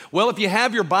Well, if you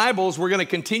have your Bibles, we're going to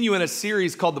continue in a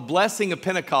series called The Blessing of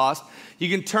Pentecost. You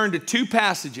can turn to two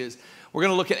passages. We're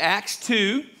going to look at Acts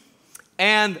 2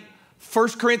 and 1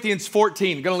 Corinthians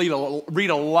 14. I'm going to read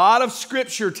a lot of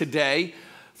scripture today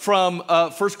from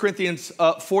 1 Corinthians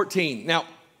 14. Now,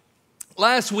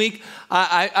 last week,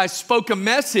 I spoke a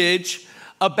message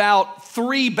about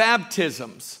three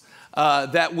baptisms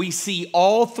that we see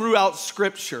all throughout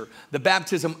Scripture. The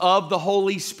baptism of the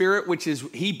Holy Spirit, which is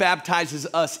He baptizes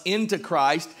us into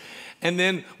Christ. And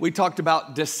then we talked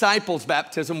about disciples'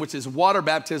 baptism, which is water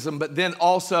baptism, but then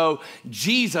also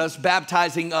Jesus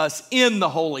baptizing us in the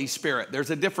Holy Spirit.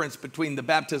 There's a difference between the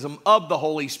baptism of the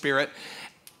Holy Spirit,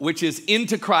 which is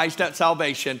into Christ at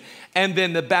salvation, and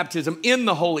then the baptism in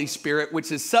the Holy Spirit,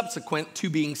 which is subsequent to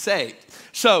being saved.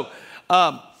 So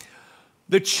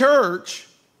the church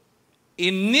was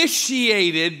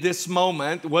initiated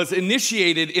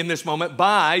in this moment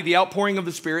by the outpouring of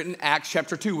the Spirit in Acts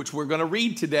chapter 2, which we're going to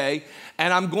read today.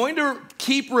 And I'm going to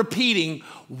keep repeating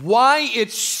why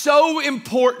it's so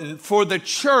important for the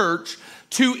church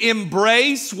to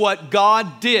embrace what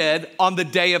God did on the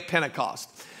day of Pentecost.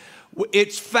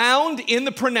 It's found in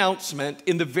the pronouncement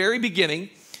in the very beginning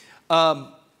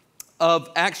of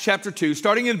Acts chapter 2,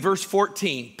 starting in verse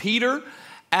 14. Peter,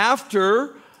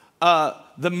 after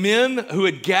the men who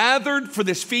had gathered for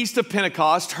this feast of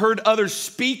Pentecost heard others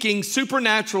speaking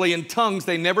supernaturally in tongues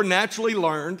they never naturally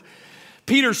learned.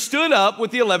 Peter stood up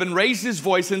with the 11, raised his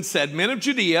voice and said, "Men of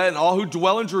Judea and all who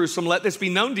dwell in Jerusalem, let this be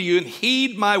known to you and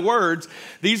heed my words.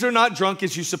 These are not drunk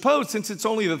as you suppose, since it's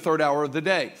only the third hour of the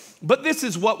day. But this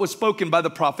is what was spoken by the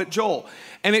prophet Joel.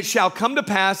 And it shall come to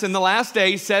pass in the last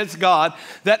days, says God,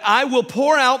 that I will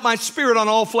pour out my spirit on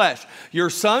all flesh. Your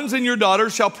sons and your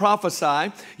daughters shall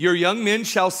prophesy. Your young men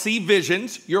shall see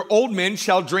visions. Your old men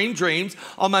shall dream dreams.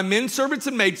 On my men servants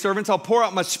and maidservants I'll pour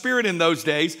out my spirit in those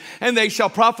days, and they shall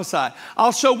prophesy.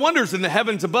 I'll show wonders in the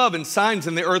heavens above and signs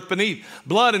in the earth beneath,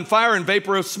 blood and fire and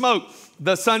vapor of smoke.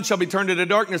 The sun shall be turned into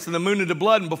darkness and the moon into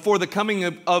blood, and before the coming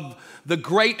of the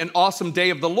great and awesome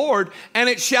day of the Lord. And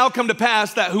it shall come to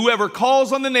pass that whoever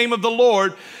calls on the name of the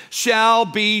Lord shall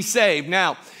be saved."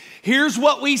 Now, here's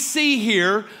what we see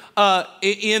here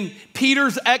in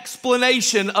Peter's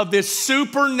explanation of this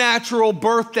supernatural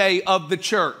birthday of the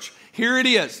church. Here it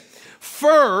is.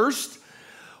 First,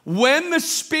 when the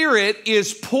Spirit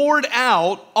is poured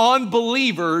out on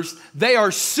believers, they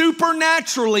are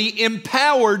supernaturally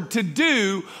empowered to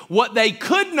do what they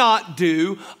could not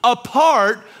do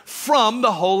apart from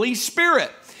the Holy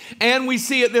Spirit. And we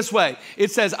see it this way.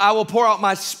 It says, "I will pour out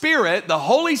my Spirit." The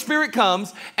Holy Spirit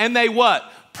comes and they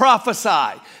what?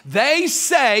 Prophesy. They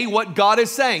say what God is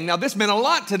saying. Now, this meant a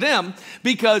lot to them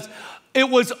because it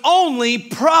was only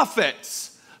prophets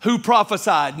who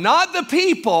prophesied, not the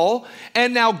people.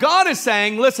 And now God is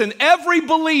saying, listen, every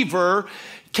believer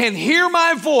can hear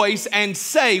my voice and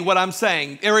say what I'm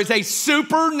saying. There is a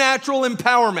supernatural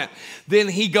empowerment. Then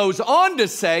he goes on to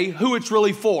say who it's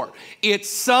really for. It's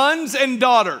sons and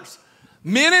daughters,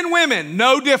 men and women,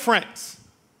 no difference.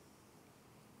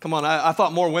 Come on, I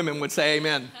thought more women would say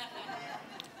amen.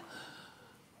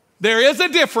 There is a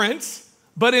difference,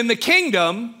 but in the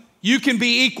kingdom, you can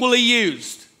be equally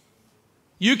used.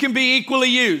 You can be equally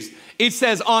used. It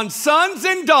says on sons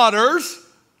and daughters,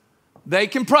 they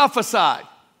can prophesy.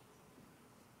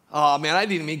 Oh man, I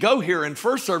didn't even go here in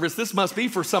first service. This must be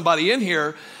for somebody in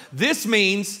here. This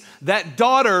means that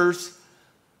daughters,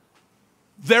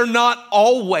 they're not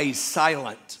always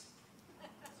silent.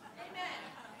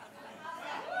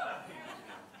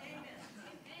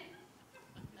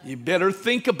 You better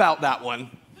think about that one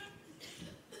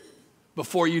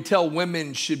before you tell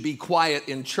women should be quiet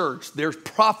in church. They're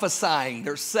prophesying.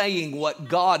 They're saying what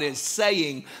God is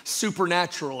saying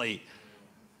supernaturally.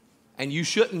 And you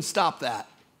shouldn't stop that.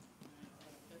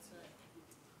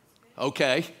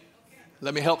 Okay,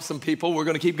 let me help some people. We're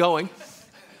going to keep going.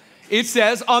 It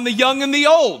says on the young and the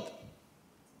old.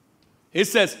 It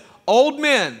says old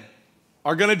men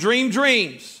are going to dream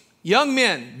dreams. Young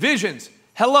men, visions.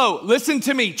 Hello, listen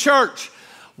to me, church.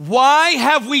 Why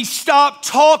have we stopped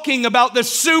talking about the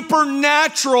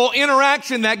supernatural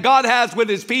interaction that God has with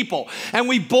his people? And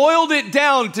we boiled it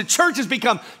down to church has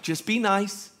become, just be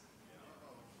nice.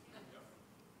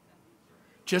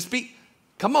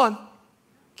 Come on.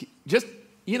 Just,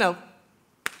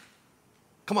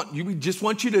 come on. We just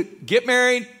want you to get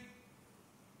married,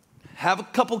 have a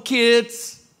couple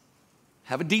kids,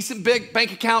 have a decent big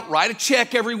bank account, write a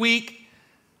check every week.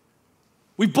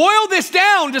 We boil this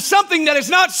down to something that is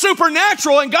not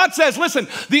supernatural, and God says, listen,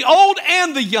 the old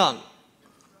and the young.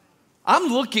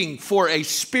 I'm looking for a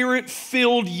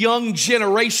spirit-filled young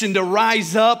generation to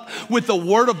rise up with the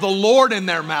word of the Lord in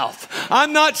their mouth.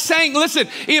 I'm not saying, listen,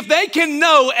 if they can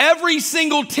know every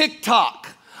single TikTok,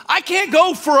 I can't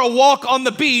go for a walk on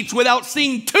the beach without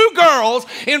seeing two girls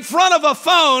in front of a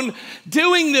phone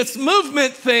doing this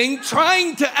movement thing,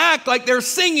 trying to act like they're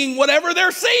singing whatever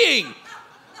they're seeing. I'm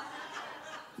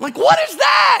like, what is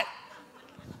that?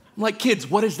 I'm like, kids,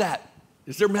 what is that?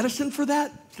 Is there medicine for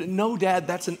that? No, Dad,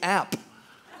 that's an app.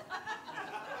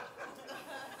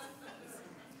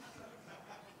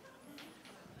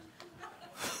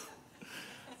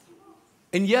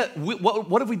 And yet,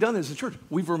 what have we done as a church?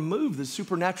 We've removed the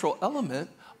supernatural element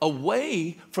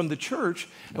away from the church,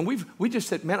 and we just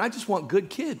said, man, I just want good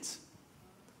kids.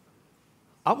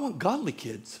 I want godly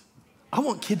kids. I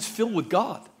want kids filled with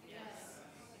God.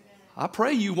 I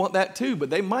pray you want that too, but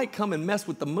they might come and mess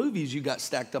with the movies you got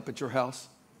stacked up at your house.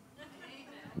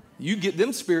 You get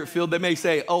them spirit-filled, they may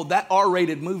say, oh, that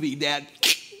R-rated movie, Dad,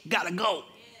 gotta go.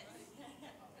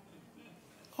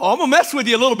 Oh, I'm gonna mess with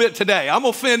you a little bit today. I'm gonna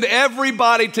offend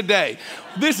everybody today.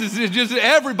 This is just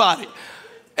everybody.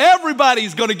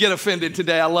 Everybody's gonna get offended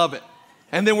today. I love it.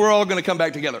 And then we're all gonna come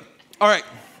back together. All right.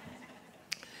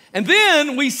 And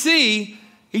then we see,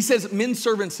 he says, men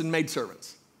servants and maid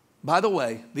servants. By the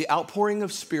way, the outpouring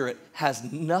of Spirit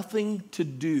has nothing to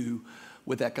do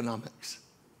with economics.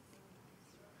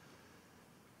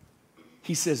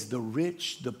 He says the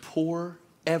rich, the poor,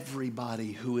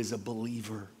 everybody who is a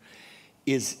believer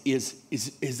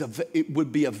it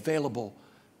would be available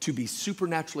to be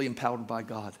supernaturally empowered by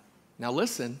God. Now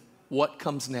listen, what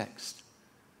comes next?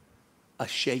 A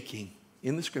shaking.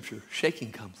 In the scripture,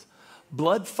 shaking comes.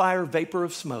 Blood, fire, vapor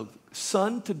of smoke,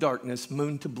 sun to darkness,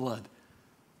 moon to blood.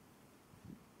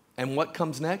 And what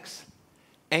comes next?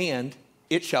 And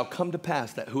it shall come to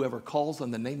pass that whoever calls on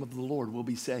the name of the Lord will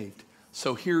be saved.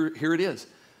 So here it is.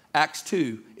 Acts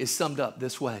 2 is summed up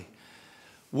this way.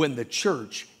 When the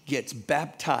church gets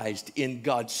baptized in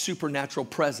God's supernatural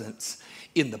presence,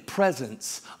 in the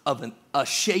presence of a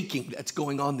shaking that's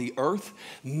going on the earth,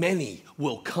 many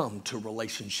will come to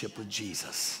relationship with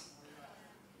Jesus.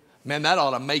 Man, that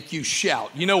ought to make you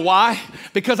shout. You know why?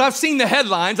 Because I've seen the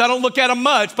headlines. I don't look at them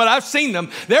much, but I've seen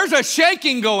them. There's a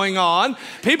shaking going on.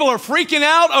 People are freaking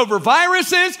out over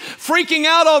viruses, freaking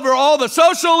out over all the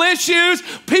social issues.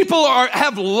 People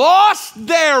have lost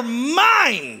their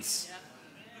minds.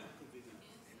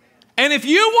 And if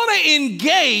you want to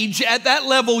engage at that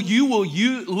level, you will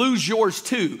lose yours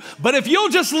too. But if you'll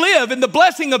just live in the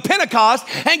blessing of Pentecost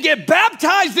and get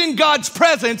baptized in God's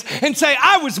presence and say,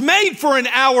 I was made for an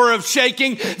hour of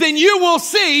shaking, then you will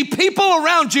see people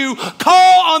around you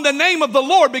call on the name of the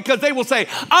Lord because they will say,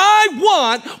 I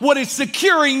want what is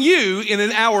securing you in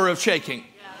an hour of shaking.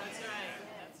 Yeah, that's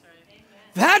right.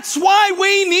 That's why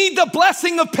we need the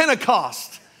blessing of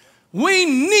Pentecost. We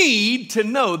need to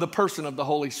know the person of the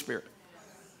Holy Spirit.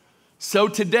 So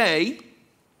today,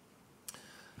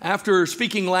 after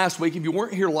speaking last week, if you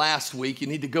weren't here last week, you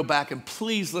need to go back and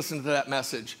please listen to that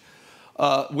message,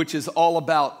 which is all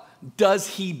about, does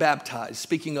he baptize?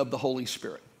 Speaking of the Holy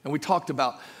Spirit. And we talked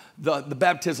about the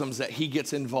baptisms that he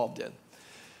gets involved in.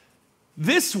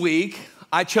 This week,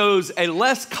 I chose a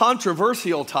less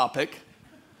controversial topic.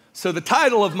 So the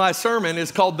title of my sermon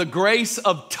is called The Grace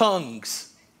of Tongues.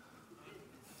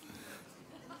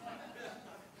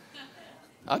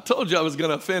 I told you I was going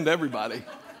to offend everybody.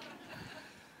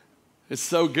 It's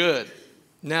so good.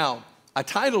 Now, I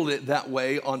titled it that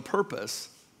way on purpose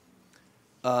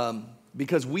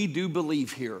because we do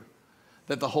believe here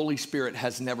that the Holy Spirit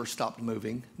has never stopped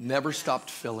moving, never stopped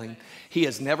filling. He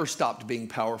has never stopped being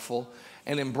powerful.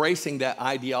 And embracing that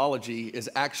ideology is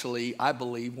actually, I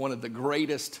believe, one of the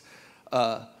greatest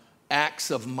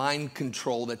acts of mind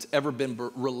control that's ever been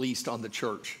released on the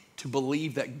church, to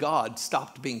believe that God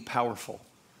stopped being powerful.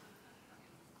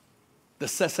 The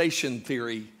cessation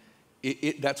theory,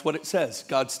 that's what it says.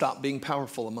 God stopped being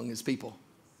powerful among his people.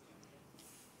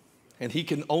 And he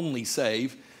can only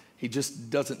save. He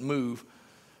just doesn't move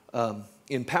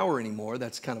in power anymore.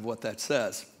 That's kind of what that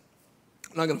says.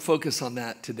 I'm not going to focus on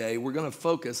that today. We're going to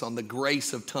focus on the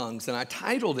grace of tongues. And I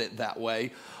titled it that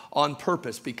way on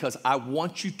purpose because I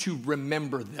want you to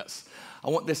remember this.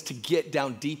 I want this to get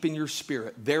down deep in your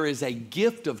spirit. There is a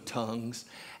gift of tongues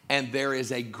and there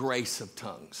is a grace of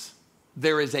tongues.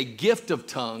 There is a gift of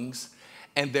tongues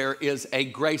and there is a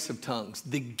grace of tongues.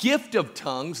 The gift of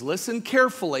tongues, listen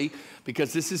carefully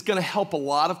because this is going to help a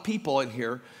lot of people in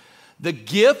here. The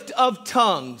gift of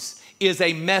tongues is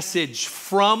a message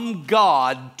from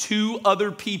God to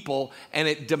other people, and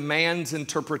it demands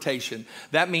interpretation.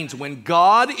 That means when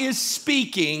God is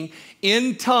speaking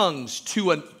in tongues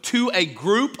to a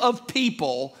group of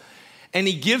people, and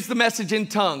he gives the message in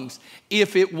tongues,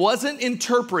 if it wasn't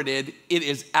interpreted, it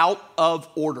is out of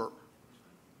order.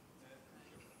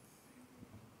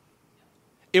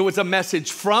 It was a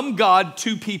message from God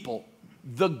to people.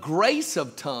 The grace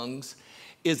of tongues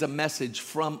is a message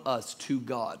from us to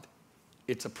God.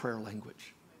 It's a prayer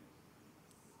language.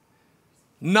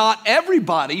 Not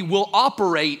everybody will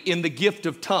operate in the gift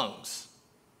of tongues,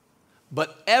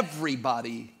 but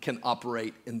everybody can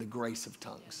operate in the grace of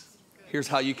tongues. Here's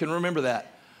how you can remember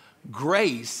that.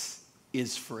 Grace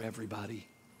is for everybody.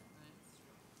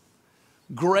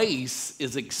 Grace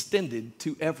is extended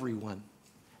to everyone.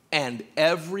 And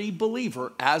every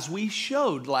believer, as we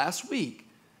showed last week,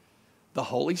 the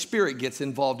Holy Spirit gets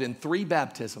involved in 3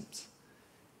 baptisms.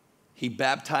 He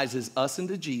baptizes us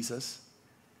into Jesus.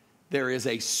 There is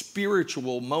a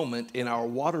spiritual moment in our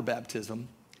water baptism.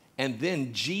 And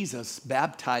then Jesus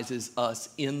baptizes us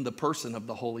in the person of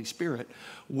the Holy Spirit,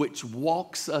 which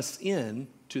walks us in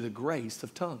to the grace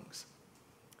of tongues.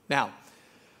 Now,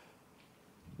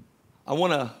 I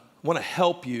want to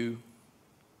help you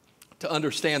to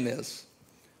understand this,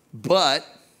 but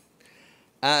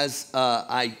as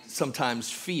I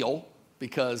sometimes feel,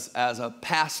 because as a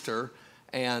pastor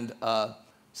and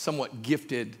somewhat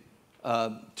gifted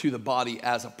to the body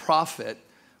as a prophet,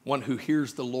 one who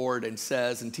hears the Lord and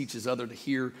says and teaches others to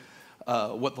hear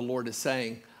what the Lord is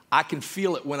saying, I can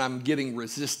feel it when I'm getting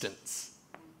resistance.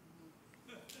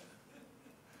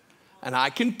 And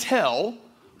I can tell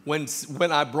when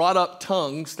I brought up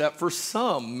tongues that for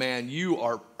some, man, you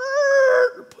are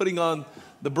putting on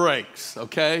the brakes,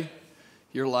 okay?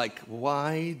 You're like,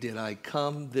 why did I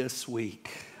come this week?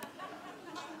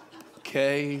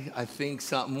 Okay, I think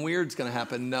something weird's going to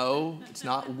happen. No, it's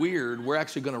not weird. We're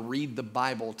actually going to read the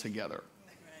Bible together.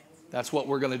 That's what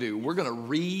we're going to do. We're going to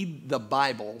read the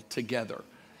Bible together.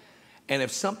 And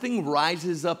if something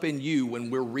rises up in you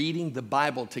when we're reading the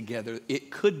Bible together, it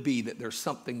could be that there's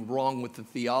something wrong with the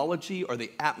theology or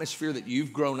the atmosphere that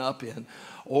you've grown up in,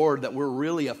 or that we're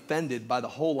really offended by the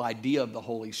whole idea of the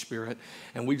Holy Spirit,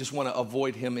 and we just want to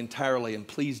avoid him entirely. And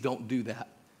please don't do that.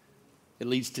 It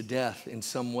leads to death in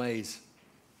some ways.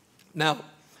 Now,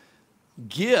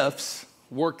 gifts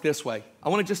work this way.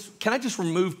 Can I just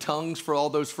remove tongues for all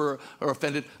those who are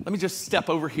offended? Let me just step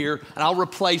over here and I'll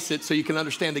replace it so you can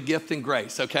understand the gift and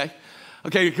grace, okay?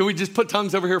 Okay, can we just put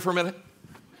tongues over here for a minute?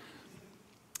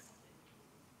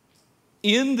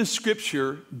 In the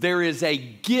scripture, there is a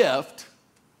gift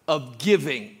of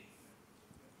giving.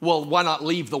 Well, why not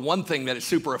leave the one thing that is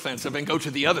super offensive and go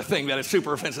to the other thing that is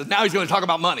super offensive? Now he's going to talk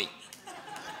about money.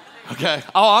 Okay.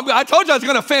 I told you I was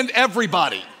going to offend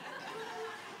everybody.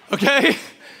 Okay?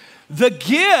 The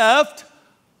gift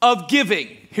of giving.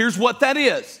 Here's what that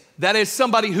is. That is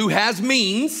somebody who has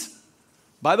means.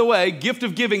 By the way, gift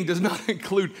of giving does not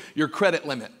include your credit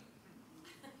limit.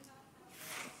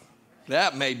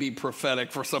 That may be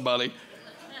prophetic for somebody.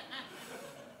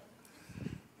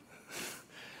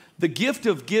 The gift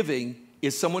of giving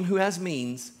is someone who has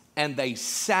means and they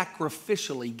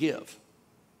sacrificially give.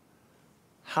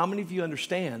 How many of you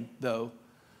understand, though,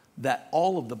 that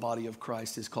all of the body of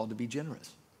Christ is called to be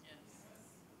generous?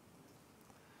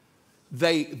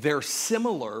 Yes. They're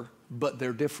similar, but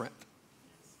they're different.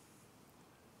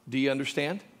 Do you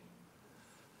understand?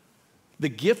 The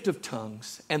gift of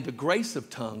tongues and the grace of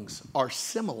tongues are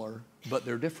similar, but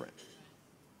they're different.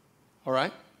 All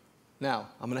right? Now,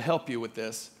 I'm going to help you with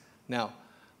this. Now,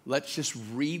 let's just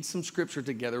read some scripture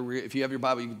together. If you have your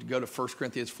Bible, you can go to 1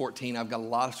 Corinthians 14. I've got a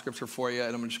lot of scripture for you,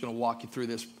 and I'm just going to walk you through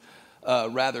this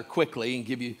rather quickly and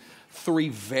give you 3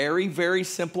 very, very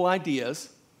simple ideas.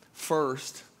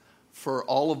 First, for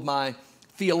all of my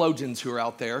theologians who are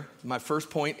out there, my first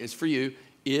point is for you.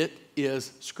 It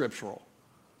is scriptural.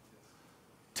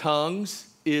 Tongues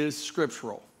is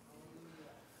scriptural.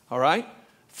 All right?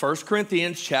 1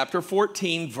 Corinthians chapter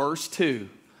 14, verse 2.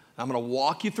 I'm going to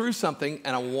walk you through something,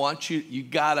 and I want you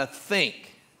got to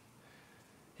think.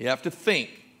 You have to think.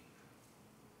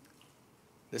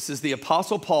 This is the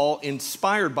Apostle Paul,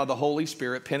 inspired by the Holy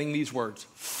Spirit, penning these words.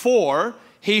 For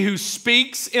he who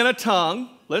speaks in a tongue,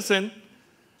 listen,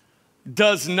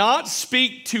 does not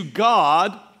speak to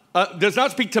God, does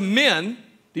not speak to men.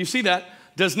 Do you see that?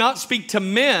 Does not speak to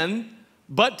men,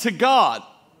 but to God.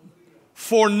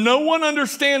 For no one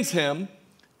understands him.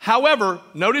 However,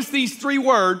 notice these 3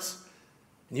 words,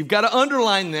 and you've got to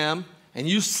underline them, and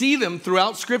you see them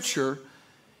throughout Scripture,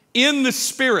 in the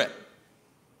Spirit.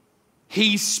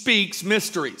 he speaks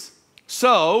mysteries.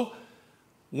 So,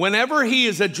 whenever he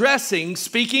is addressing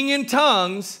speaking in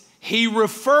tongues, he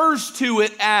refers to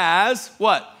it as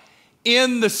what?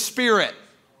 In the Spirit.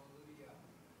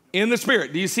 In the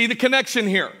Spirit. Do you see the connection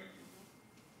here?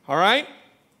 All right?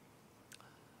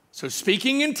 So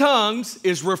speaking in tongues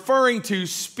is referring to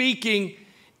speaking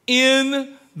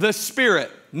in the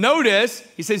Spirit. Notice,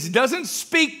 he says he doesn't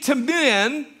speak to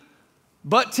men,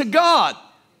 but to God.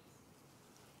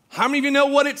 How many of you know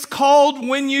what it's called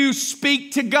when you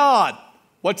speak to God?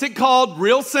 What's it called?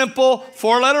 Real simple,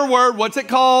 4-letter word. What's it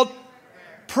called?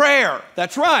 Prayer.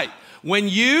 That's right. When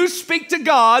you speak to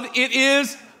God, it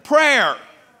is prayer.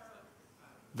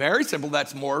 Very simple.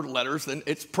 That's more letters than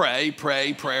it's pray,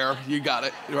 prayer. You got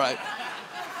it. Right.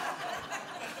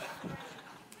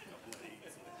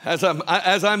 As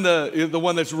I'm the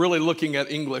one that's really looking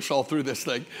at English all through this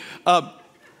thing.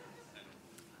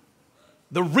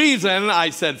 The reason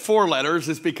I said 4 letters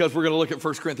is because we're going to look at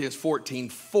 1 Corinthians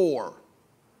 14:4.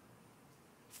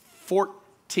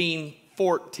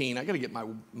 14:14. I got to get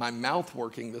my mouth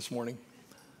working this morning.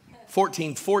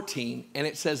 14:14, and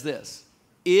it says this: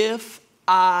 if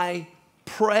I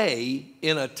pray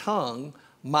in a tongue,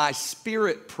 my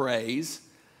spirit prays,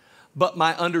 but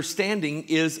my understanding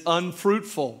is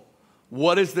unfruitful.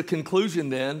 What is the conclusion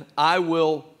then? I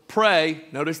will pray,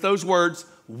 notice those words,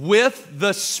 with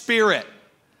the Spirit,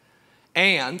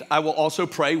 and I will also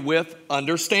pray with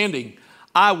understanding.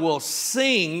 I will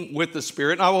sing with the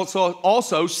Spirit, and I will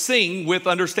also sing with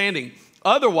understanding.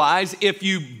 Otherwise, if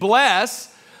you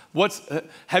bless,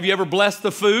 have you ever blessed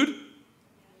the food?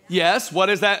 Yes. What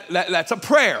is that? That's a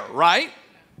prayer, right?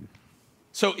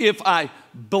 So if I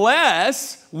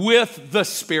bless with the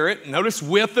Spirit, notice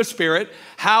with the Spirit,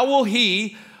 how will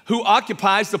he who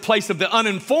occupies the place of the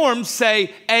uninformed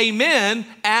say amen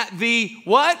at the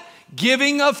what?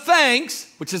 Giving of thanks,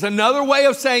 which is another way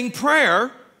of saying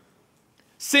prayer,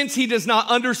 since he does not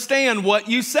understand what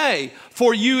you say.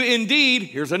 For you indeed,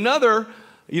 here's another,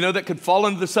 that could fall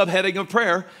under the subheading of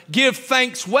prayer, give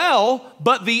thanks well,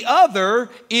 but the other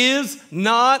is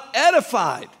not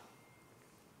edified.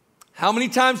 How many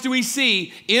times do we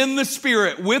see in the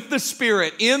Spirit, with the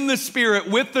Spirit, in the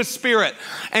Spirit, with the Spirit?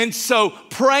 And so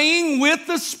praying with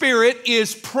the Spirit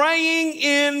is praying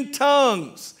in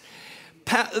tongues.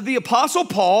 The Apostle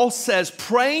Paul says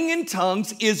praying in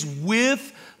tongues is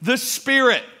with the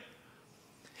Spirit.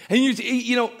 And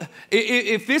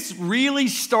if this really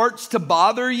starts to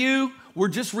bother you, we're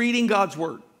just reading God's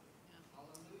Word.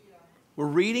 We're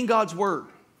reading God's Word.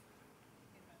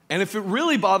 And if it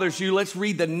really bothers you, let's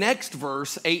read the next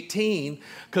verse, 18,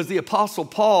 because the Apostle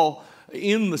Paul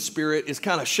in the Spirit is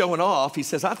kind of showing off. He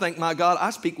says, I thank my God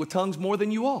I speak with tongues more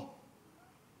than you all.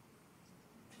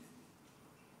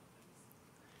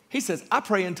 He says, I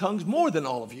pray in tongues more than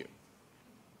all of you.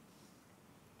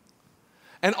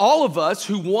 And all of us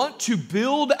who want to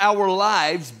build our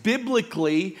lives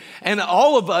biblically, and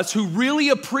all of us who really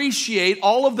appreciate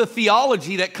all of the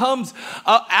theology that comes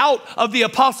out of the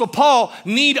Apostle Paul,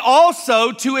 need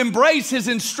also to embrace his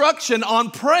instruction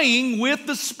on praying with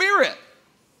the Spirit.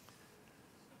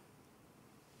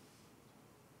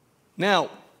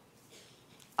 Now,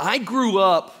 I grew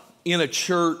up in a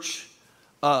church,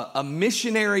 a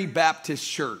missionary Baptist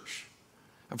church.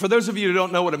 And for those of you who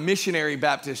don't know what a missionary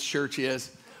Baptist church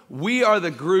is, we are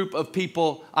the group of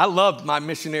people. I love my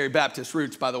missionary Baptist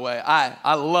roots, by the way.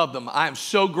 I love them. I am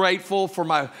so grateful for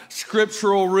my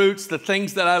scriptural roots, the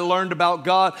things that I learned about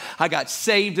God. I got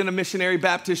saved in a missionary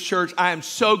Baptist church. I am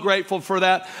so grateful for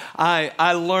that.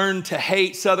 I learned to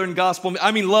hate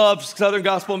love Southern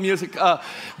gospel music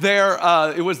there.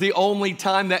 It was the only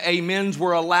time that amens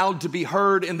were allowed to be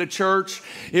heard in the church.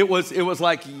 It was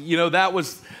like, that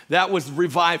was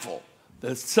revival.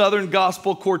 The Southern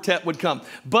Gospel Quartet would come.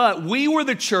 But we were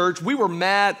the church, we were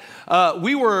mad at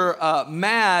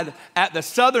the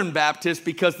Southern Baptist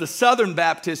because the Southern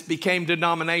Baptist became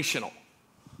denominational.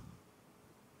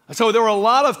 So there were a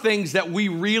lot of things that we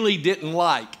really didn't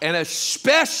like. And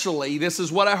especially, this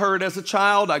is what I heard as a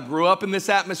child. I grew up in this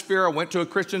atmosphere. I went to a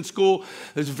Christian school.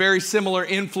 There's a very similar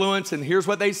influence. And here's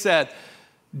what they said: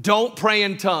 don't pray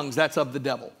in tongues, that's of the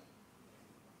devil.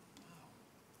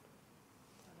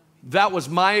 That was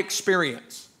my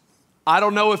experience. I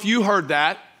don't know if you heard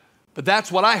that, but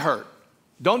that's what I heard.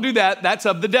 Don't do that. That's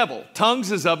of the devil.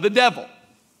 Tongues is of the devil.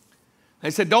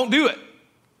 They said, don't do it.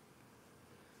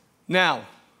 Now,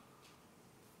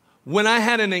 when I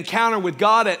had an encounter with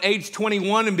God at age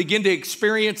 21 and began to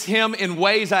experience him in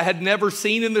ways I had never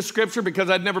seen in the scripture because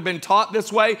I'd never been taught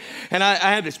this way, and I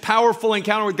had this powerful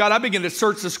encounter with God, I began to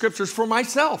search the scriptures for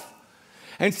myself.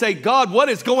 and say, God, what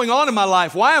is going on in my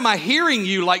life? Why am I hearing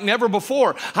you like never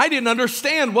before? I didn't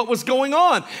understand what was going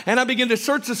on. And I began to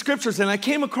search the scriptures, and I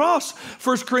came across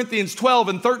 1 Corinthians 12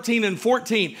 and 13 and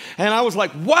 14. And I was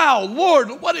like, wow,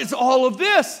 Lord, what is all of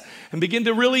this? And began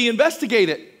to really investigate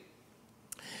it.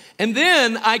 And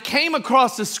then I came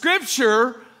across a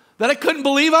scripture that I couldn't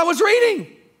believe I was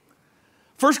reading.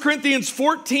 1 Corinthians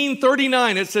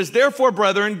 14:39, it says, therefore,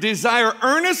 brethren, desire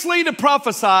earnestly to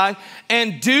prophesy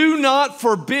and do not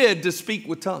forbid to speak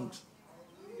with tongues.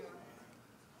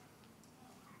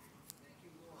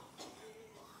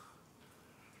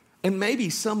 And maybe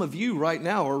some of you right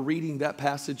now are reading that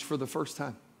passage for the first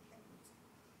time.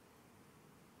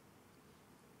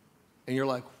 And you're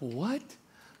like, what?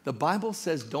 The Bible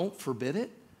says don't forbid it,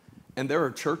 and there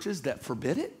are churches that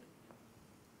forbid it?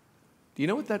 Do you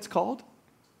know what that's called?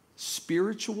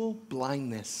 Spiritual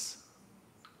blindness.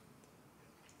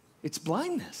 It's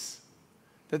blindness.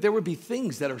 That there would be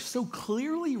things that are so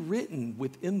clearly written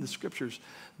within the scriptures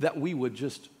that we would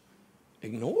just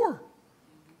ignore.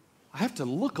 I have to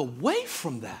look away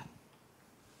from that.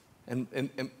 And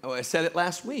I said it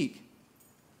last week.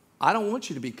 I don't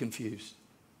want you to be confused,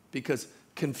 because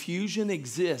confusion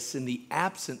exists in the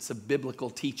absence of biblical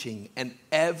teaching, and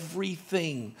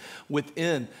everything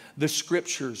within the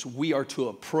scriptures we are to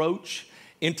approach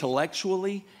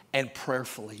intellectually and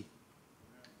prayerfully.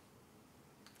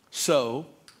 So,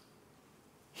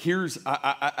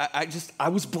 I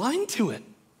was blind to it.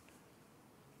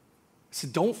 I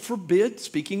said, don't forbid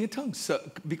speaking in tongues.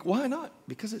 So, why not?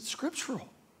 Because it's scriptural.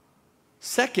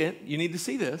 Second, you need to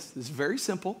see this. This is very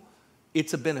simple.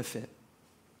 It's a benefit.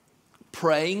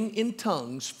 Praying in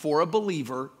tongues for a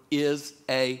believer is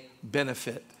a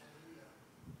benefit.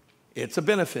 It's a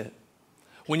benefit.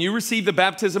 When you receive the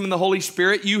baptism in the Holy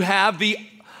Spirit, you have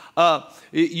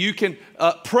you can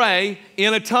pray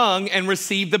in a tongue and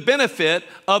receive the benefit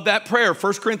of that prayer.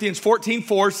 1 Corinthians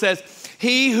 14:4 says,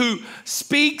 he who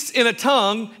speaks in a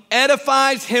tongue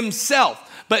edifies himself,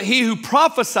 but he who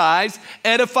prophesies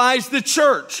edifies the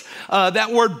church.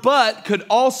 That word but could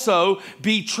also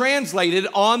be translated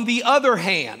on the other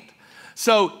hand.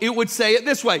 So it would say it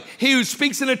this way: he who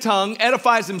speaks in a tongue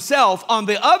edifies himself. On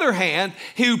the other hand,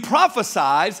 he who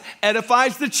prophesies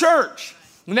edifies the church.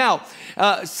 Now,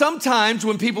 sometimes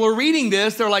when people are reading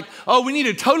this, they're like, oh, we need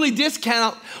to totally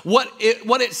discount what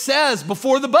it says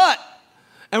before the but.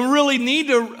 And we really need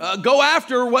to go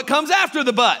after what comes after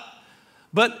the but.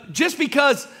 But just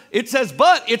because it says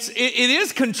but, it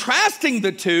is contrasting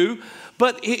the two,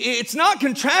 but it's not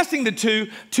contrasting the two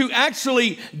to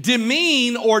actually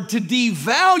demean or to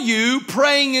devalue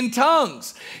praying in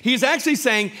tongues. He's actually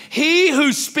saying, he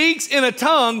who speaks in a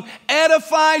tongue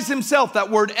edifies himself. That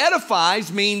word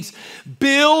edifies means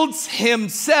builds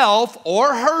himself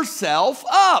or herself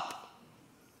up.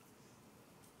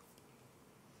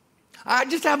 I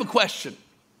just have a question.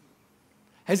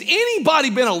 Has anybody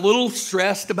been a little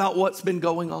stressed about what's been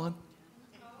going on?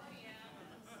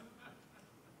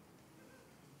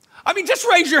 I mean, just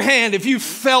raise your hand if you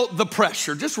felt the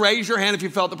pressure. Just raise your hand if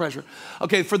you felt the pressure.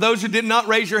 Okay, for those who did not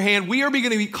raise your hand, we are going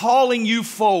to be calling you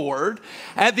forward.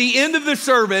 At the end of the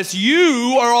service,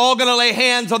 you are all going to lay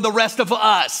hands on the rest of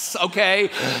us,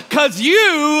 okay? Because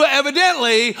you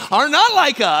evidently are not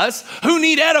like us who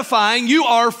need edifying. You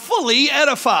are fully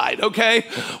edified, okay?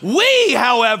 We,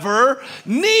 however,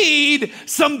 need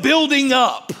some building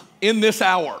up in this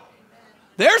hour.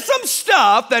 There's some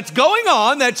stuff that's going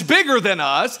on that's bigger than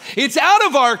us. It's out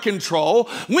of our control.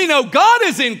 We know God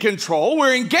is in control.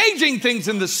 We're engaging things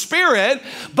in the Spirit.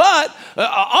 But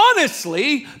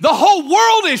honestly, the whole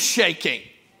world is shaking.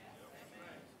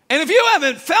 And if you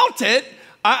haven't felt it,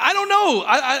 I don't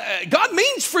know. God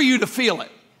means for you to feel it.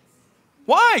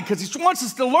 Why? Because He wants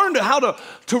us to learn how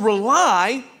to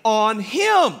rely on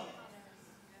Him.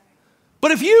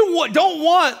 But if you don't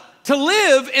want to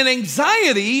live in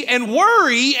anxiety and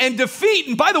worry and defeat.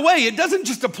 And by the way, it doesn't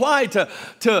just apply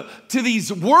to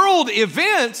these world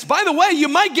events. By the way, you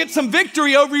might get some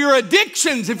victory over your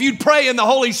addictions if you'd pray in the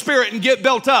Holy Spirit and get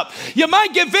built up. You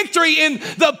might get victory in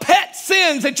the pet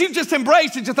sins that you just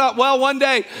embraced and you thought, well, one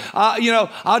day,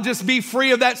 I'll just be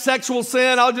free of that sexual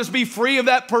sin. I'll just be free of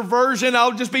that perversion.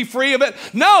 I'll just be free of it.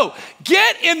 No,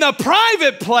 get in the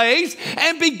private place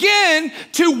and begin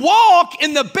to walk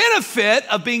in the benefit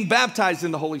of being baptized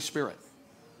in the Holy Spirit.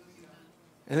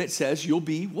 And it says you'll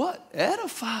be what?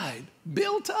 Edified,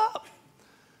 built up.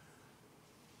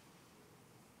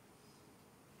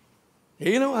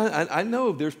 You know, I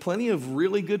know there's plenty of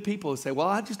really good people who say, well,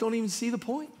 I just don't even see the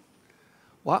point.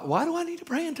 Why do I need to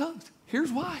pray in tongues?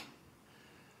 Here's why.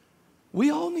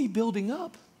 We all need building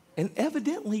up. And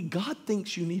evidently, God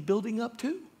thinks you need building up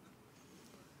too.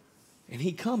 And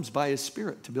he comes by his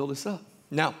Spirit to build us up.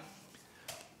 Now,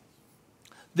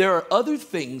 there are other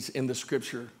things in the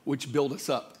Scripture which build us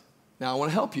up. Now, I want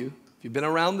to help you. If you've been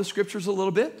around the Scriptures a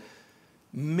little bit,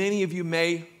 many of you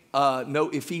may know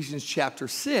Ephesians chapter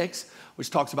 6, which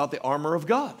talks about the armor of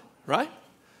God, right?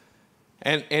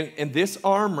 And this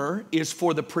armor is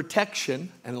for the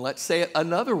protection, and let's say it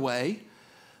another way,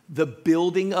 the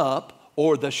building up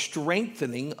or the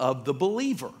strengthening of the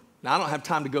believer. Now, I don't have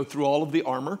time to go through all of the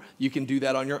armor. You can do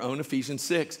that on your own, Ephesians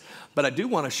 6. But I do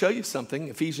want to show you something.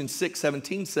 Ephesians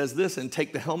 6:17 says this, and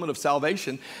take the helmet of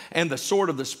salvation and the sword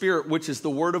of the Spirit, which is the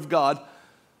word of God,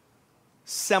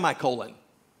 semicolon.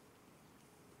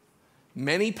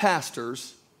 Many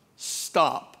pastors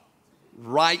stop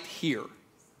right here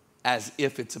as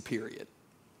if it's a period.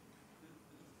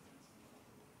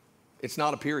 It's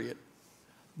not a period.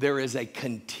 There is a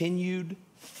continued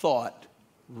thought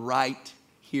right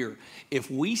here.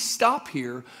 If we stop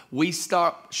here, we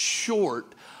stop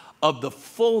short of the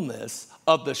fullness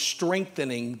of the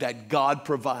strengthening that God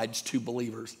provides to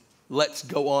believers. Let's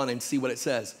go on and see what it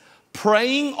says.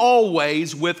 Praying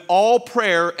always with all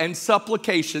prayer and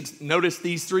supplications. Notice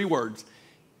these three words.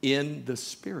 In the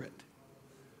Spirit.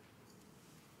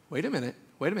 Wait a minute.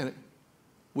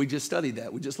 We just studied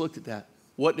that. We just looked at that.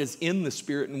 What does in the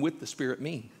Spirit and with the Spirit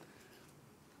mean?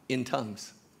 In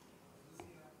tongues.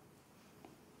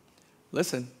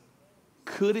 Listen,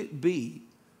 could it be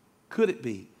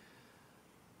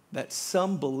that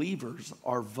some believers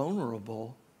are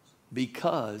vulnerable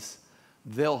because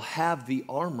they'll have the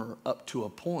armor up to a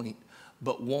point,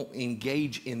 but won't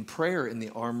engage in prayer in the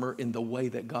armor in the way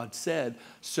that God said,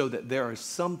 so that there are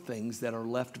some things that are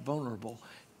left vulnerable?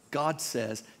 God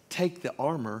says, take the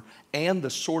armor and the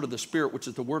sword of the Spirit, which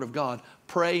is the word of God,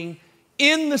 praying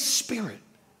in the Spirit.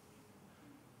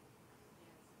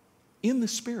 In the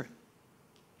Spirit.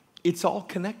 It's all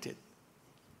connected.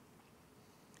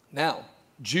 Now,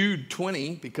 Jude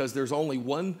 20, because there's only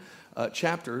one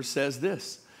chapter, says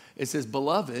this. It says,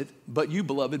 beloved, but you,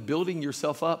 beloved, building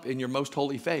yourself up in your most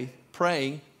holy faith,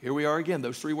 praying, here we are again,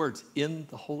 those three words, in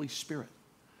the Holy Spirit.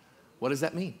 What does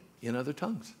that mean? In other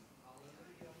tongues.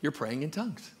 You're praying in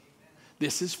tongues.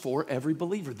 This is for every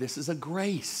believer. This is a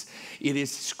grace. It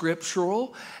is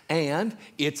scriptural, and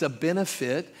it's a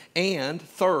benefit, and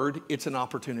third, it's an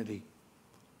opportunity.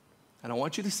 And I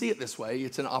want you to see it this way.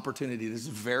 It's an opportunity. This is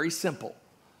very simple.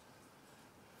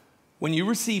 When you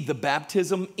receive the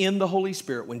baptism in the Holy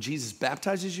Spirit, when Jesus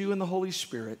baptizes you in the Holy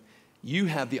Spirit, you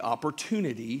have the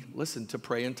opportunity, listen, to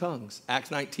pray in tongues. Acts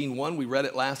 19:1, we read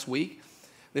it last week.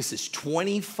 This is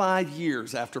 25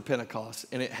 years after Pentecost.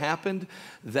 And it happened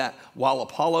that while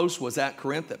Apollos was at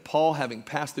Corinth, that Paul, having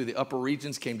passed through the upper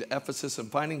regions, came to Ephesus,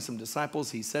 and finding some disciples,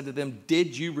 he said to them,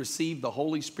 did you receive the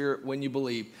Holy Spirit when you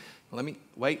believed?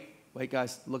 Wait,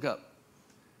 guys, look up.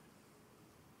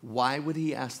 Why would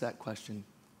he ask that question?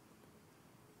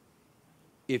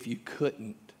 If you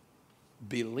couldn't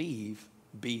believe,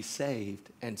 be saved,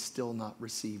 and still not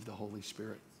receive the Holy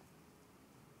Spirit.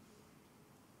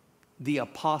 The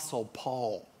Apostle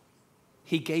Paul,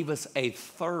 he gave us a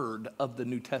third of the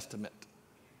New Testament,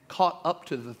 caught up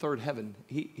to the third heaven.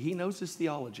 He knows his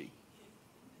theology.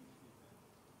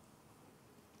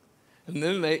 And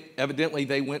then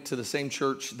they went to the same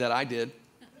church that I did.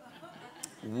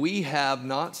 We have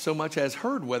not so much as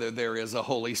heard whether there is a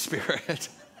Holy Spirit.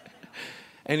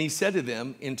 And he said to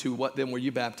them, into what then were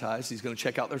you baptized? He's going to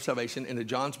check out their salvation. Into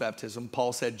John's baptism,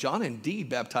 Paul said, John indeed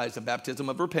baptized a baptism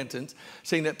of repentance,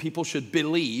 saying that people should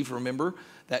believe, remember,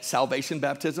 that salvation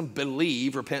baptism,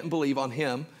 believe, repent and believe on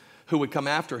him who would come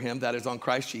after him, that is on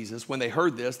Christ Jesus. When they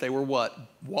heard this, they were what?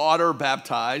 Water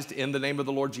baptized in the name of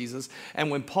the Lord Jesus.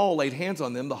 And when Paul laid hands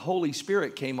on them, the Holy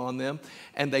Spirit came on them,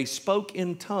 and they spoke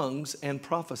in tongues and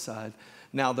prophesied.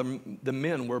 Now the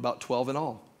men were about 12 in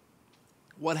all.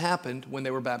 What happened when they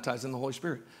were baptized in the Holy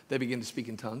Spirit? They began to speak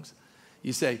in tongues.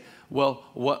 You say, well,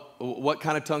 what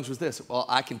kind of tongues was this? Well,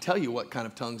 I can tell you what kind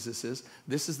of tongues this is.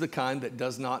 This is the kind that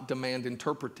does not demand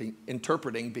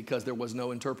interpreting because there was no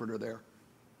interpreter there.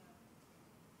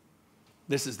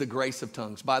 This is the grace of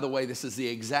tongues. By the way, this is the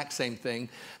exact same thing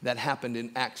that happened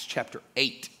in Acts chapter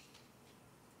 8.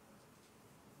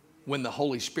 When the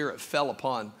Holy Spirit fell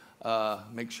upon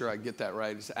make sure I get that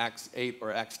right. It's Acts 8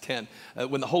 or Acts 10.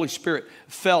 When the Holy Spirit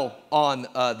fell on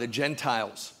the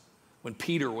Gentiles, when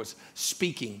Peter was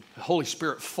speaking, the Holy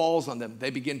Spirit falls on them. They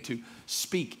begin to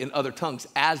speak in other tongues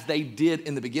as they did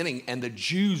in the beginning. And the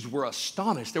Jews were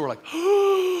astonished. They were like,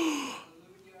 oh,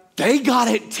 they got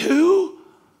it too?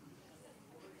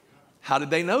 How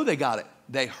did they know they got it?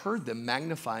 They heard them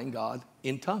magnifying God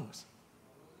in tongues.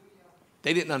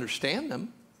 They didn't understand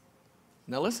them.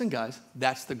 Now listen, guys,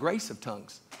 that's the grace of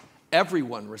tongues.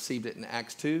 Everyone received it in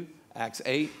Acts 2, Acts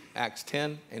 8, Acts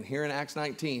 10, and here in Acts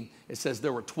 19, it says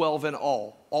there were 12 in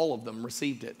all. All of them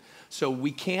received it. So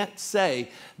we can't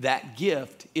say that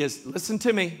gift is, listen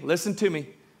to me.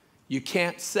 You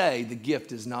can't say the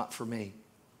gift is not for me.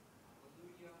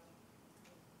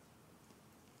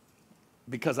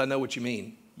 Because I know what you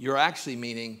mean. You're actually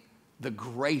meaning the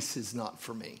grace is not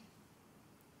for me.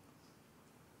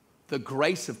 The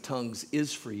grace of tongues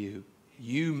is for you.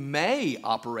 You may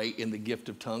operate in the gift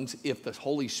of tongues if the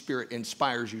Holy Spirit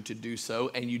inspires you to do so,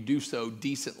 and you do so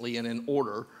decently and in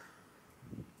order.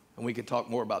 And we could talk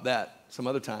more about that some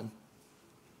other time.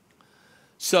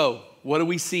 So, what do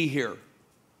we see here?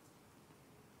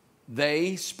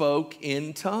 They spoke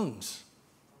in tongues.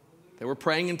 They were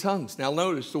praying in tongues. Now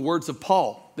notice the words of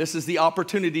Paul. This is the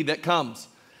opportunity that comes.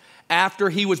 After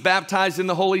he was baptized in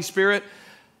the Holy Spirit,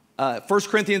 1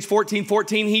 Corinthians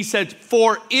 14:14, he said,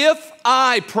 "For if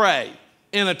I pray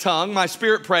in a tongue, my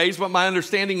spirit prays, but my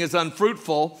understanding is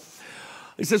unfruitful."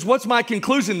 He says, what's my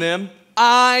conclusion then?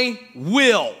 I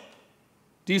will.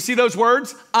 Do you see those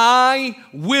words? I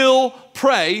will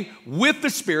pray with the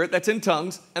Spirit, that's in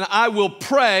tongues, and I will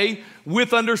pray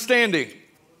with understanding.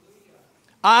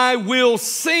 I will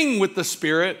sing with the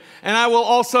Spirit, and I will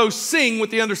also sing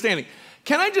with the understanding.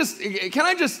 Can I just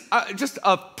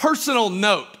a personal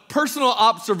note, personal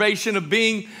observation of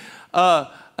being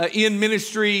in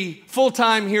ministry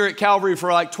full-time here at Calvary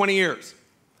for like 20 years.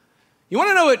 You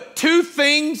want to know what 2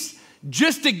 things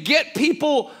just to get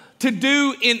people to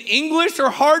do in English are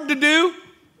hard to do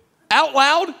out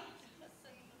loud?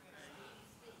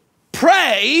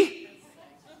 Pray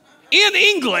in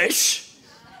English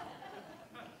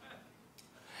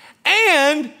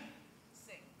and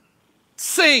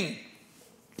sing.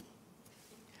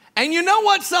 And you know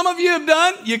what some of you have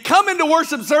done? You come into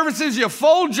worship services, you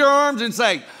fold your arms and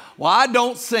say, well, I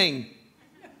don't sing.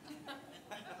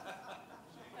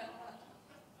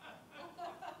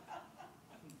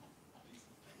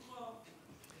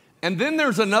 And then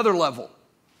there's another level.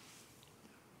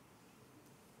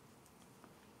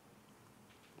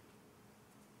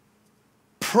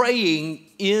 Praying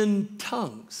in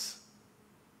tongues.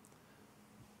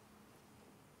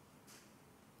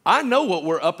 I know what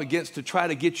we're up against to try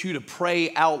to get you to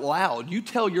pray out loud. You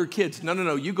tell your kids,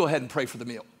 no, you go ahead and pray for the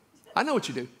meal. I know what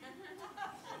you do.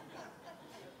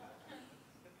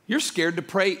 You're scared to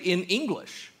pray in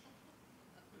English.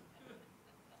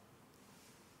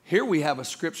 Here we have a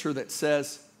scripture that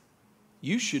says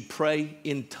you should pray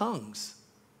in tongues,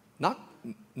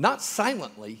 not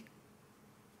silently,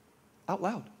 out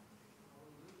loud.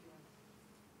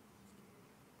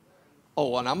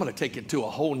 Oh, and I'm going to take it to a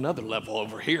whole nother level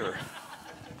over here.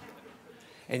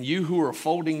 And you who are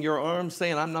folding your arms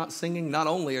saying, I'm not singing, not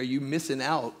only are you missing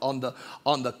out on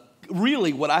the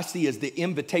really what I see as the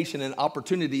invitation and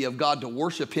opportunity of God to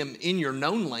worship him in your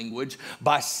known language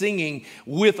by singing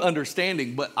with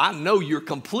understanding, but I know you're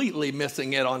completely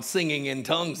missing it on singing in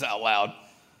tongues out loud.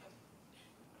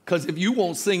 Because if you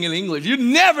won't sing in English, you're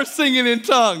never singing in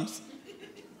tongues.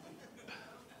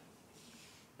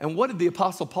 And what did the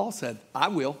Apostle Paul say? I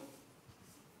will.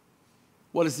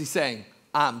 What is he saying?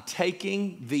 I'm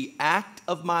taking the act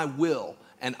of my will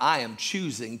and I am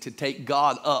choosing to take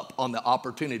God up on the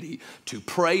opportunity to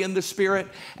pray in the Spirit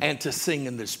and to sing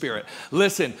in the Spirit.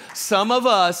 Listen, some of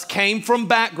us came from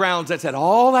backgrounds that said,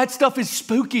 all that stuff is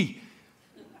spooky.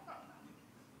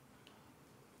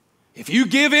 If you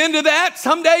give in to that,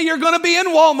 someday you're going to be in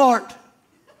Walmart.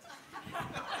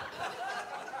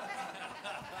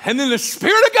 And then the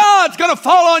Spirit of God's going to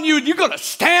fall on you and you're going to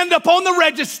stand up on the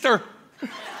register.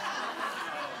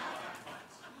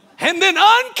 And then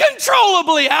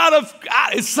uncontrollably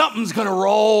something's going to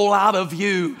roll out of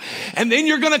you. And then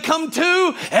you're going to come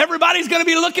to, everybody's going to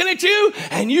be looking at you,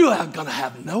 and you are going to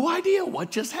have no idea what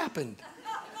just happened.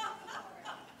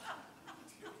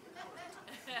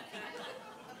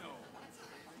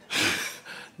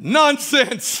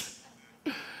 Nonsense.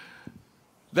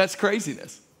 That's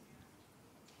craziness.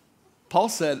 Paul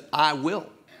said, I will.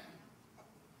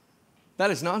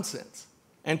 That is nonsense.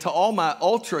 And to all my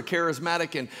ultra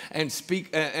charismatic and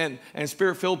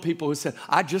spirit-filled people who said,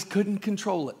 I just couldn't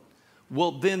control it.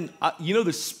 Well, then,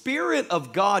 the Spirit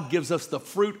of God gives us the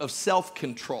fruit of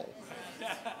self-control.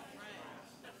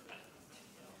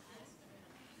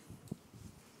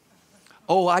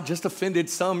 Oh, I just offended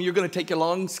some. You're going to take your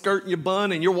long skirt and your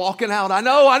bun and you're walking out. I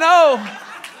know.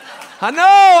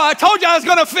 I told you I was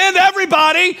going to offend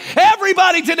everybody.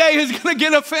 Everybody today is going to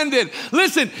get offended.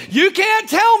 Listen, you can't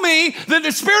tell me that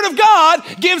the Spirit of God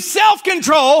gives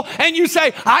self-control and you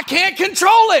say, I can't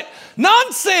control it.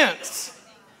 Nonsense.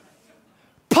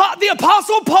 The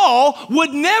Apostle Paul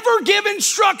would never give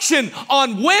instruction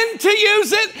on when to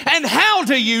use it and how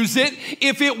to use it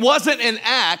if it wasn't an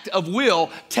act of will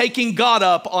taking God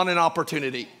up on an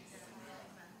opportunity.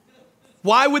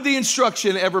 Why would the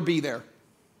instruction ever be there?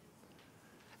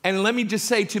 And let me just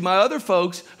say to my other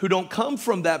folks who don't come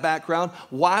from that background,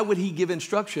 why would he give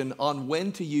instruction on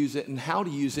when to use it and how to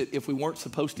use it if we weren't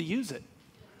supposed to use it?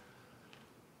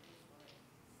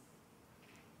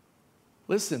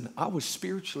 Listen, I was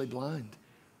spiritually blind.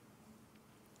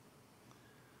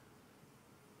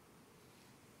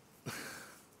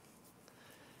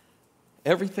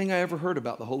 Everything I ever heard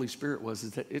about the Holy Spirit was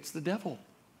that it's the devil.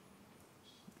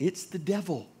 It's the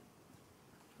devil.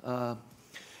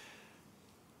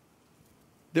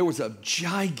 There was a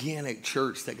gigantic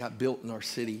church that got built in our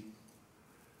city.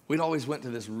 We'd always went to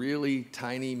this really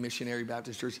tiny missionary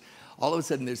Baptist church. All of a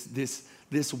sudden,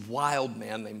 this wild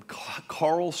man named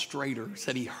Carl Strader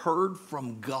said he heard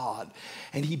from God,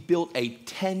 and he built a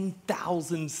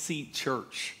 10,000-seat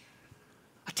church.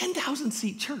 A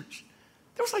 10,000-seat church.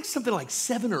 There was something like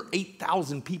 7,000 or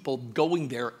 8,000 people going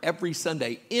there every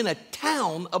Sunday in a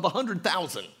town of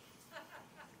 100,000.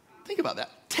 Think about that.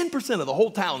 10% of the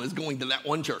whole town is going to that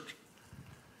one church.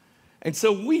 And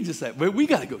so we just said, we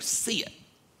got to go see it.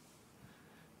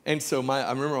 And so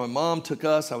I remember my mom took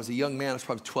us. I was a young man. I was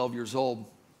probably 12 years old.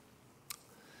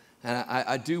 And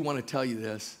I do want to tell you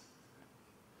this,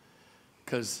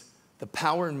 because the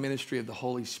power and ministry of the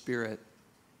Holy Spirit,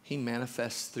 he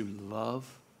manifests through love.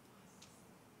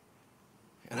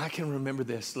 And I can remember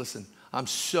this. Listen,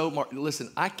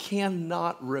 I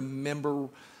cannot remember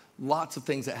lots of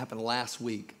things that happened last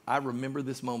week. I remember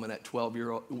this moment at 12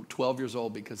 years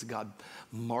old because God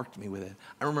marked me with it.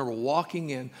 I remember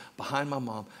walking in behind my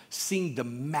mom, seeing the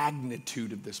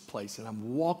magnitude of this place. And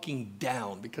I'm walking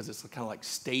down because it's kind of like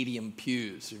stadium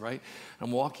pews, right?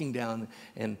 I'm walking down,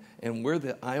 and where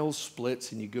the aisle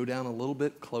splits and you go down a little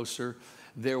bit closer,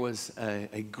 there was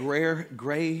a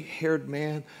gray-haired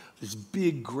man, this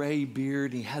big gray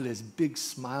beard, and he had this big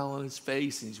smile on his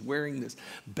face, and he's wearing this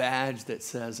badge that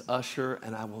says usher,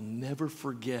 and I will never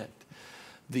forget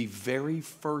the very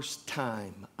first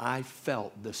time I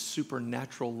felt the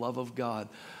supernatural love of God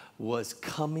was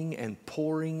coming and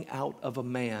pouring out of a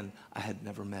man I had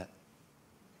never met.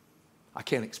 I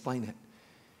can't explain it.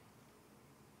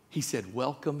 He said,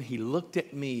 welcome. He looked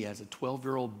at me as a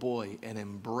 12-year-old boy and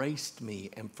embraced me.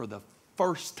 And for the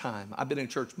first time, I've been in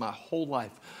church my whole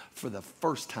life, for the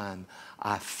first time,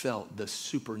 I felt the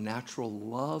supernatural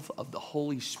love of the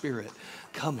Holy Spirit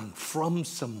coming from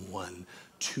someone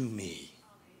to me.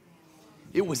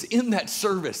 It was in that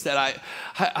service that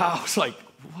I was like,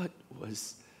 what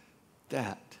was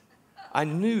that? I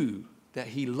knew that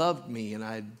he loved me and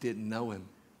I didn't know him.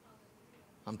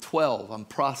 I'm 12, I'm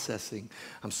processing.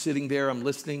 I'm sitting there, I'm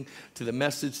listening to the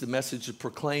message. The message is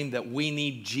proclaimed that we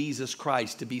need Jesus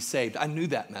Christ to be saved. I knew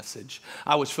that message.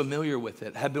 I was familiar with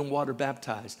it, had been water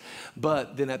baptized.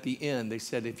 But then at the end, they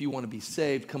said, if you want to be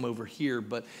saved, come over here.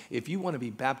 But if you want to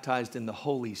be baptized in the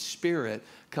Holy Spirit,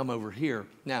 come over here.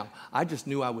 Now, I just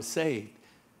knew I was saved.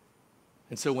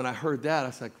 And so when I heard that, I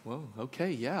was like, well,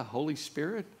 okay, yeah, Holy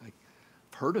Spirit,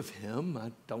 heard of him.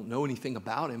 I don't know anything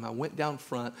about him. I went down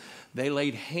front. They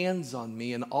laid hands on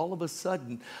me, and all of a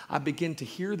sudden, I began to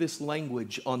hear this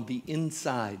language on the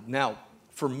inside. Now,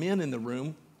 for men in the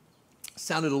room,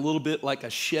 sounded a little bit like a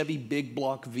Chevy big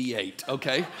block V8,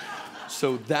 okay?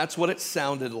 So that's what it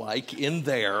sounded like in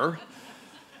there.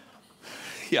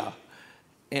 Yeah.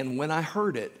 And when I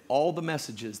heard it, all the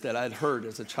messages that I'd heard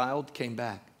as a child came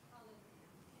back.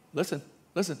 Listen.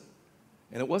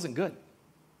 And it wasn't good.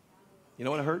 You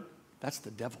know what I heard? That's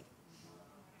the devil.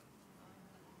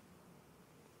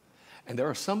 And there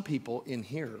are some people in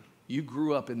here, you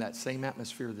grew up in that same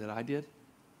atmosphere that I did,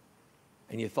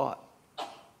 and you thought,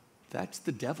 that's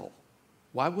the devil.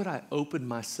 Why would I open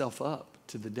myself up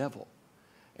to the devil?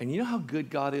 And you know how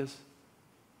good God is?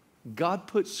 God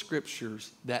put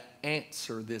scriptures that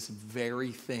answer this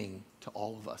very thing to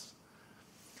all of us.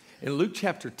 In Luke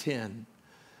chapter 10,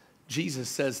 Jesus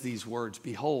says these words,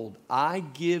 behold, I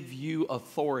give you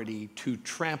authority to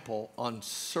trample on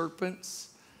serpents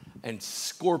and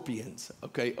scorpions,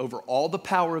 okay, over all the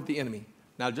power of the enemy.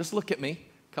 Now just look at me,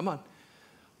 come on.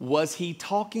 Was he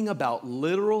talking about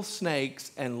literal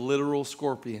snakes and literal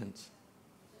scorpions?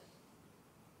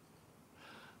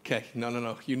 Okay,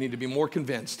 no, you need to be more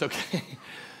convinced, okay?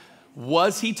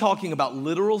 Was he talking about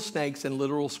literal snakes and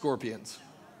literal scorpions?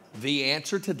 The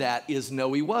answer to that is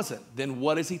no, he wasn't. Then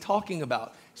what is he talking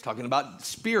about? He's talking about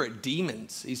spirit,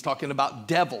 demons. He's talking about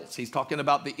devils. He's talking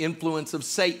about the influence of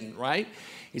Satan, right?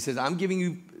 He says, I'm giving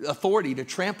you authority to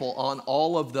trample on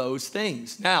all of those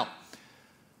things. Now,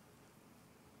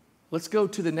 let's go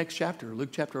to the next chapter, Luke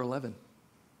chapter 11.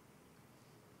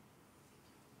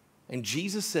 And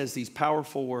Jesus says these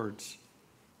powerful words.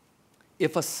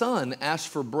 If a son asks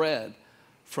for bread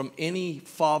from any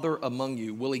father among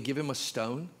you, will he give him a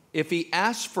stone? If he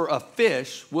asks for a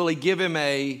fish, will he give him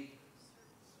a...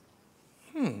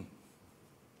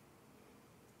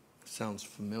 Sounds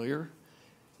familiar.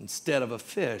 Instead of a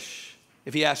fish.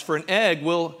 If he asks for an egg,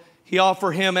 will he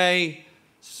offer him a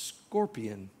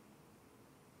scorpion?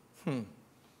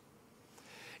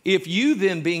 If you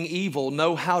then, being evil,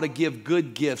 know how to give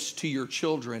good gifts to your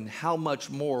children, how much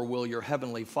more will your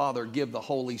heavenly Father give the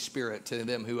Holy Spirit to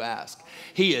them who ask?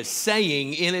 He is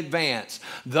saying in advance,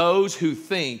 those who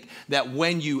think that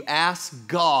when you ask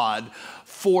God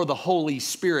for the Holy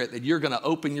Spirit, that you're going to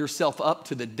open yourself up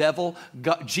to the devil,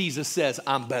 God, Jesus says,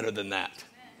 I'm better than that.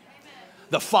 Amen.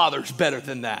 The Father's better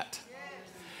than that.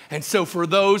 And so for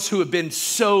those who have been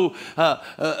so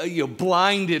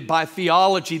blinded by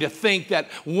theology to think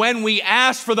that when we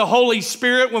ask for the Holy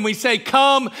Spirit, when we say,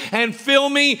 come and fill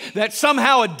me, that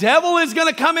somehow a devil is going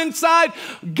to come inside,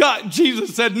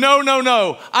 Jesus said,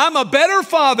 no. I'm a better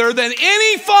father than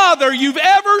any father you've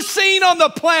ever seen on the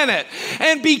planet.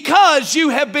 And because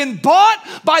you have been bought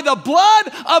by the blood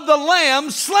of the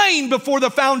Lamb slain before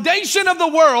the foundation of the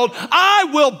world, I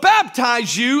will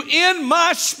baptize you in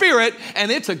my Spirit,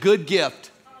 and it's a good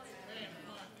gift.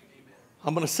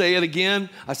 I'm going to say it again.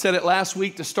 I said it last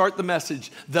week to start the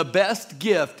message. The best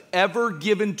gift ever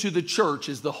given to the church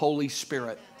is the Holy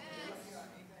Spirit.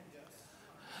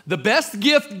 The best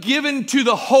gift given to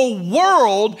the whole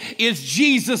world is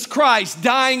Jesus Christ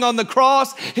dying on the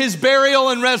cross, his burial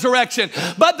and resurrection.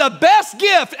 But the best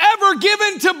gift ever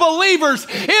given to believers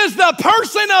is the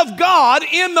person of God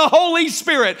in the Holy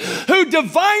Spirit, who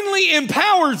divinely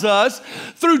empowers us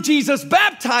through Jesus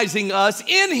baptizing us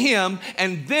in him,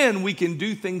 and then we can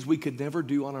do things we could never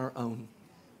do on our own.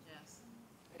 Yes.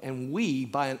 And we,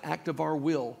 by an act of our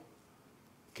will,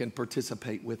 can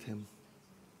participate with him.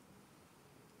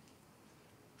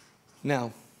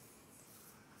 Now,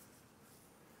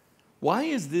 why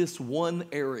is this one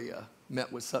area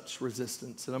met with such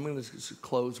resistance? And I'm going to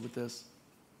close with this.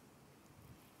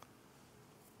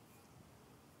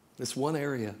 This one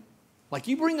area. Like,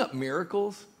 you bring up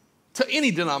miracles to any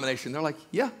denomination, they're like,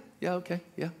 yeah, okay,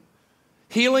 yeah.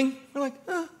 Healing, they're like,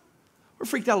 we're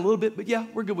freaked out a little bit, but yeah,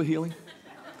 we're good with healing.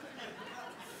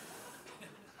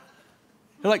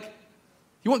 They're like,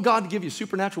 you want God to give you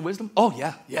supernatural wisdom? Oh,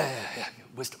 yeah,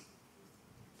 wisdom.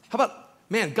 How about,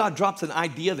 man, God drops an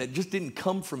idea that just didn't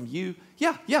come from you.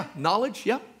 Yeah. Knowledge,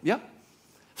 yeah.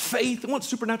 Faith, I want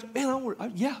supernatural.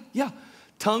 Man, yeah.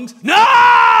 Tongues,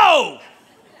 no!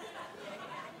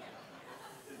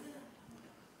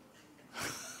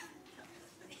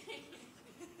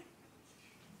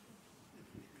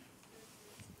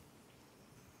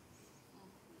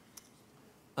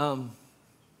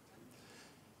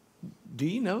 Do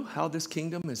you know how this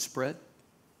kingdom is spread?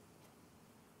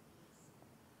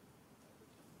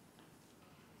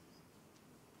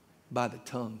 By the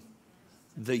tongue,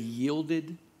 the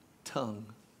yielded tongue.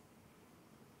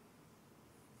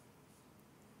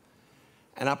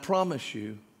 And I promise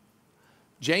you,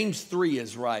 James 3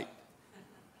 is right.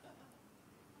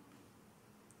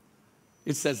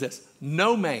 It says this,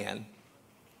 no man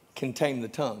can tame the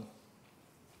tongue.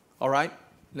 All right?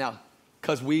 Now,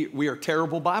 because we are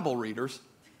terrible Bible readers,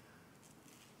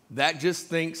 that just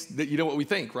thinks that, you know what we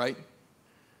think, right?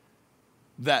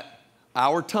 That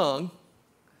our tongue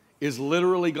is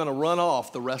literally going to run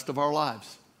off the rest of our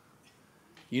lives.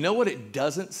 You know what it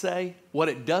doesn't say? What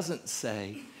it doesn't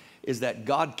say is that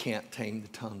God can't tame the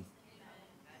tongue.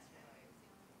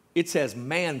 It says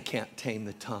man can't tame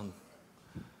the tongue.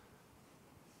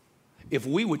 If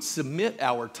we would submit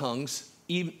our tongues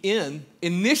in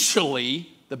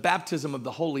initially the baptism of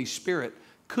the Holy Spirit,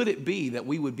 could it be that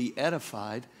we would be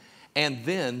edified and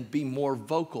then be more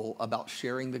vocal about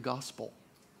sharing the gospel?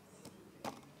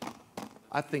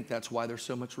 I think that's why there's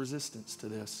so much resistance to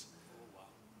this.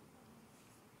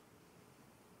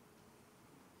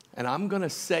 And I'm going to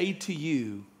say to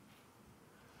you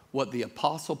what the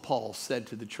Apostle Paul said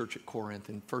to the church at Corinth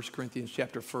in 1 Corinthians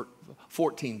chapter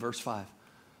 14, verse 5.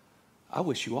 I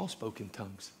wish you all spoke in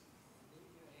tongues.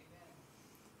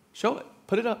 Show it.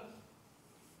 Put it up.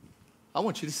 I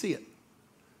want you to see it.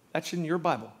 That's in your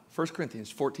Bible, 1 Corinthians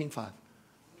 14, 5.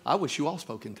 I wish you all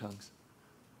spoke in tongues.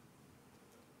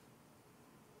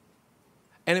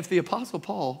 And if the Apostle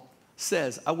Paul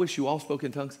says, I wish you all spoke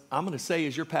in tongues, I'm going to say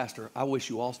as your pastor, I wish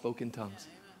you all spoke in tongues.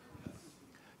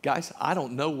 Guys, I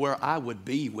don't know where I would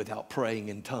be without praying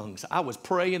in tongues. I was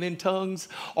praying in tongues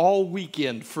all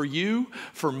weekend for you,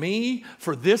 for me,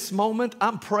 for this moment.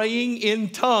 I'm praying in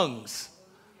tongues.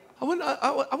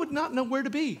 I would not know where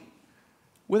to be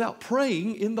without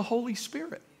praying in the Holy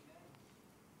Spirit.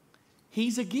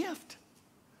 He's a gift.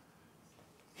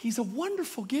 He's a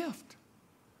wonderful gift.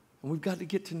 And we've got to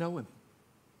get to know him.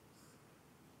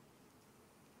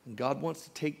 And God wants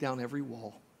to take down every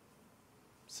wall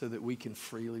so that we can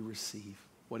freely receive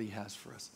what he has for us.